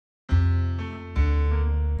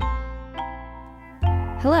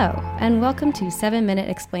Hello, and welcome to 7-Minute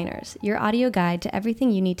Explainers, your audio guide to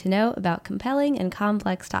everything you need to know about compelling and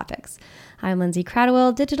complex topics. I'm Lindsay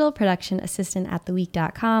Cradwell, Digital Production Assistant at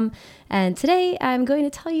TheWeek.com, and today I'm going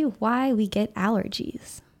to tell you why we get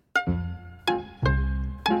allergies.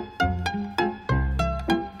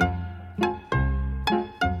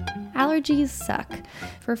 Allergies suck.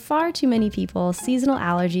 For far too many people, seasonal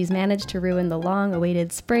allergies manage to ruin the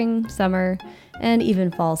long-awaited spring, summer, and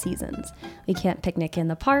even fall seasons. We can't picnic in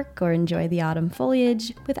the park or enjoy the autumn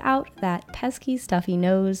foliage without that pesky, stuffy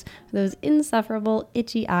nose, those insufferable,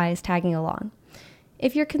 itchy eyes tagging along.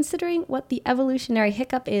 If you're considering what the evolutionary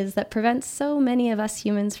hiccup is that prevents so many of us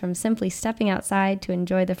humans from simply stepping outside to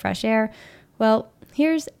enjoy the fresh air, well,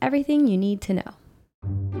 here's everything you need to know.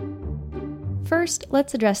 First,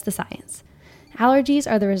 let's address the science. Allergies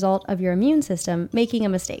are the result of your immune system making a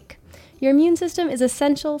mistake. Your immune system is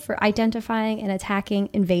essential for identifying and attacking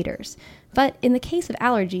invaders. But in the case of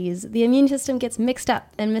allergies, the immune system gets mixed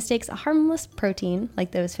up and mistakes a harmless protein,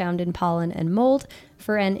 like those found in pollen and mold,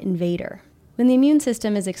 for an invader. When the immune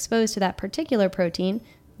system is exposed to that particular protein,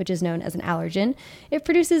 which is known as an allergen, it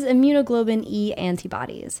produces immunoglobulin E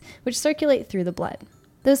antibodies, which circulate through the blood.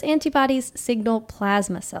 Those antibodies signal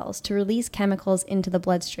plasma cells to release chemicals into the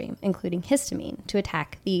bloodstream, including histamine, to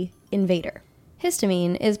attack the invader.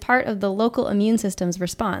 Histamine is part of the local immune system's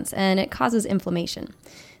response, and it causes inflammation.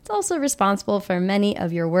 It's also responsible for many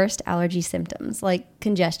of your worst allergy symptoms, like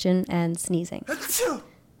congestion and sneezing.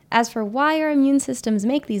 As for why our immune systems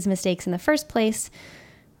make these mistakes in the first place,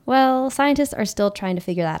 well, scientists are still trying to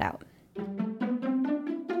figure that out.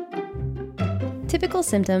 Typical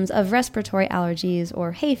symptoms of respiratory allergies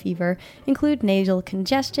or hay fever include nasal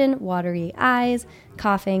congestion, watery eyes,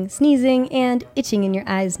 coughing, sneezing, and itching in your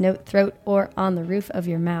eyes, throat, or on the roof of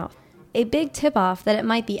your mouth. A big tip-off that it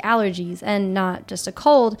might be allergies and not just a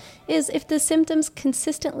cold is if the symptoms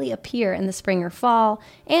consistently appear in the spring or fall,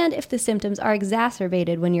 and if the symptoms are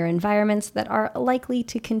exacerbated when you're in environments that are likely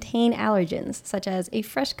to contain allergens, such as a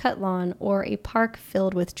fresh-cut lawn or a park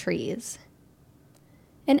filled with trees.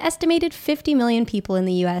 An estimated 50 million people in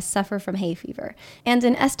the U.S. suffer from hay fever, and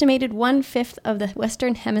an estimated 1/5 of the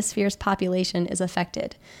Western Hemisphere's population is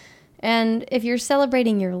affected. And if you're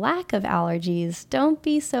celebrating your lack of allergies, don't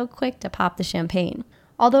be so quick to pop the champagne.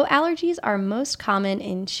 Although allergies are most common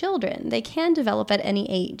in children, they can develop at any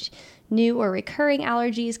age. New or recurring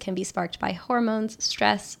allergies can be sparked by hormones,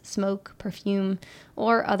 stress, smoke, perfume,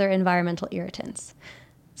 or other environmental irritants.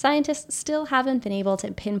 Scientists still haven't been able to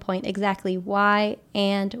pinpoint exactly why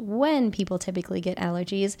and when people typically get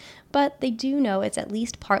allergies, but they do know it's at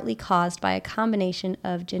least partly caused by a combination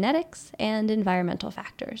of genetics and environmental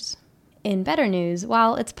factors. In better news,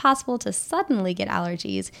 while it's possible to suddenly get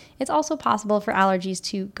allergies, it's also possible for allergies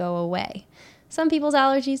to go away. Some people's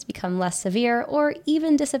allergies become less severe or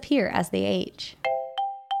even disappear as they age.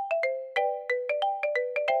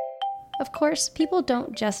 Of course, people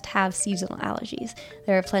don't just have seasonal allergies.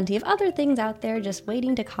 There are plenty of other things out there just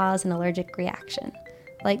waiting to cause an allergic reaction,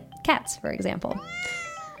 like cats, for example.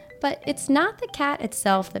 But it's not the cat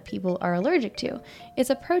itself that people are allergic to.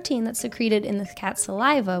 It's a protein that's secreted in the cat's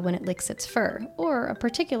saliva when it licks its fur, or a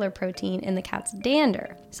particular protein in the cat's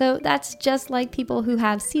dander. So that's just like people who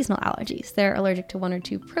have seasonal allergies. They're allergic to one or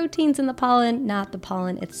two proteins in the pollen, not the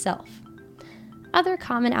pollen itself. Other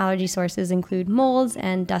common allergy sources include molds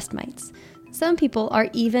and dust mites. Some people are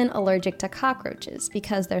even allergic to cockroaches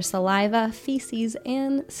because their saliva, feces,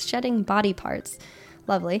 and shedding body parts,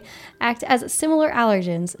 lovely, act as similar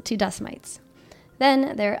allergens to dust mites.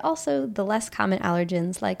 Then there are also the less common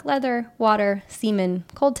allergens like leather, water, semen,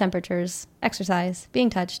 cold temperatures, exercise, being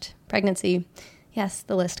touched, pregnancy. Yes,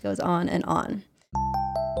 the list goes on and on.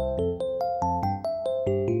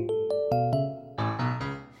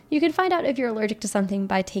 You can find out if you're allergic to something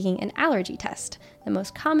by taking an allergy test. The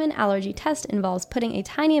most common allergy test involves putting a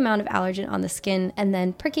tiny amount of allergen on the skin and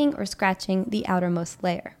then pricking or scratching the outermost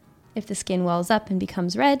layer. If the skin wells up and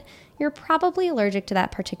becomes red, you're probably allergic to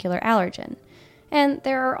that particular allergen. And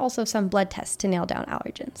there are also some blood tests to nail down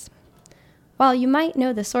allergens. While you might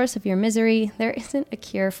know the source of your misery, there isn't a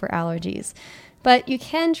cure for allergies. But you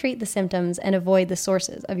can treat the symptoms and avoid the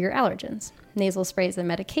sources of your allergens. Nasal sprays and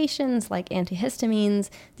medications like antihistamines,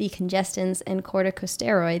 decongestants, and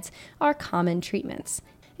corticosteroids are common treatments.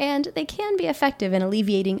 And they can be effective in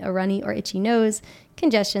alleviating a runny or itchy nose,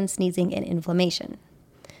 congestion, sneezing, and inflammation.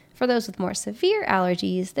 For those with more severe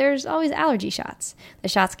allergies, there's always allergy shots. The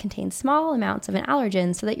shots contain small amounts of an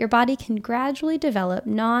allergen so that your body can gradually develop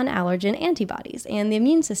non-allergen antibodies, and the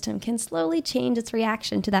immune system can slowly change its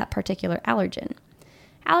reaction to that particular allergen.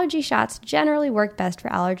 Allergy shots generally work best for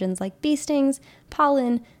allergens like bee stings,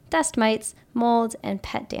 pollen, dust mites, mold, and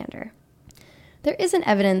pet dander. There isn't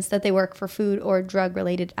evidence that they work for food or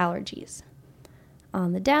drug-related allergies.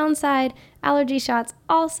 On the downside, allergy shots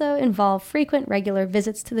also involve frequent regular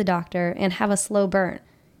visits to the doctor and have a slow burn.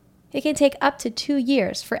 It can take up to 2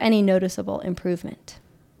 years for any noticeable improvement.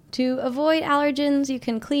 To avoid allergens, you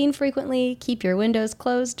can clean frequently, keep your windows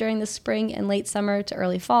closed during the spring and late summer to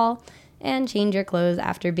early fall, and change your clothes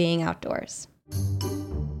after being outdoors.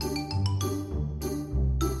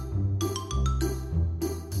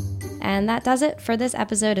 And that does it for this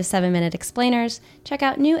episode of 7-Minute Explainers. Check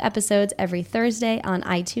out new episodes every Thursday on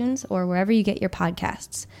iTunes or wherever you get your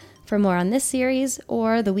podcasts. For more on this series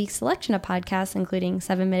or the week's selection of podcasts, including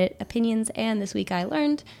 7-Minute Opinions and This Week I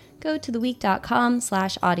Learned, go to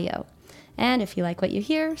theweek.com/audio. And if you like what you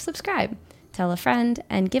hear, subscribe, tell a friend,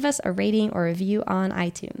 and give us a rating or review on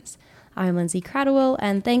iTunes. I'm Lindsay Cradwell,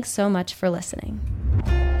 and thanks so much for listening.